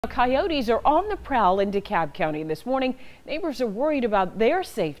Coyotes are on the prowl in DeKalb County this morning. Neighbors are worried about their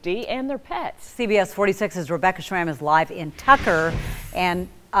safety and their pets. CBS 46's Rebekka Schramm is live in Tucker. And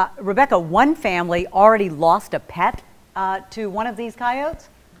Rebekka, one family already lost a pet to one of these coyotes?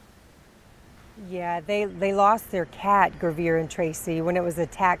 Yeah, they lost their cat, Gervier and Tracy, when it was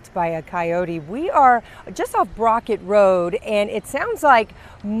attacked by a coyote. We are just off Brockett Road, and it sounds like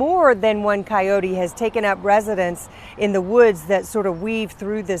more than one coyote has taken up residence in the woods that sort of weave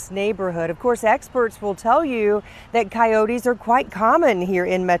through this neighborhood. Of course, experts will tell you that coyotes are quite common here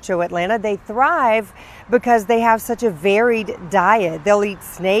in Metro Atlanta. They thrive because they have such a varied diet. They'll eat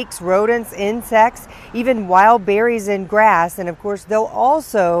snakes, rodents, insects, even wild berries and grass, and of course, they'll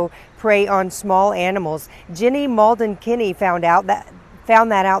also prey on small animals. Jenny Malden-Kinney found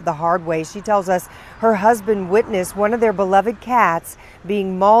that out the hard way. She tells us her husband witnessed one of their beloved cats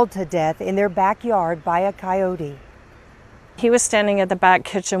being mauled to death in their backyard by a coyote. He was standing at the back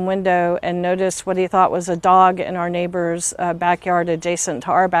kitchen window and noticed what he thought was a dog in our neighbor's backyard adjacent to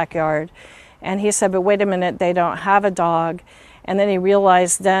our backyard. And he said, but wait a minute, they don't have a dog. And then he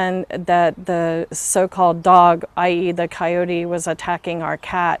realized then that the so-called dog, i.e. the coyote, was attacking our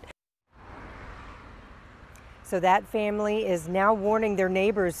cat. So that family is now warning their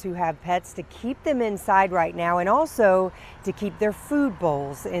neighbors who have pets to keep them inside right now, and also to keep their food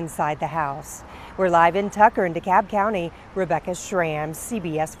bowls inside the house. We're live in Tucker in DeKalb County. Rebekka Schramm,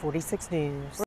 CBS 46 News.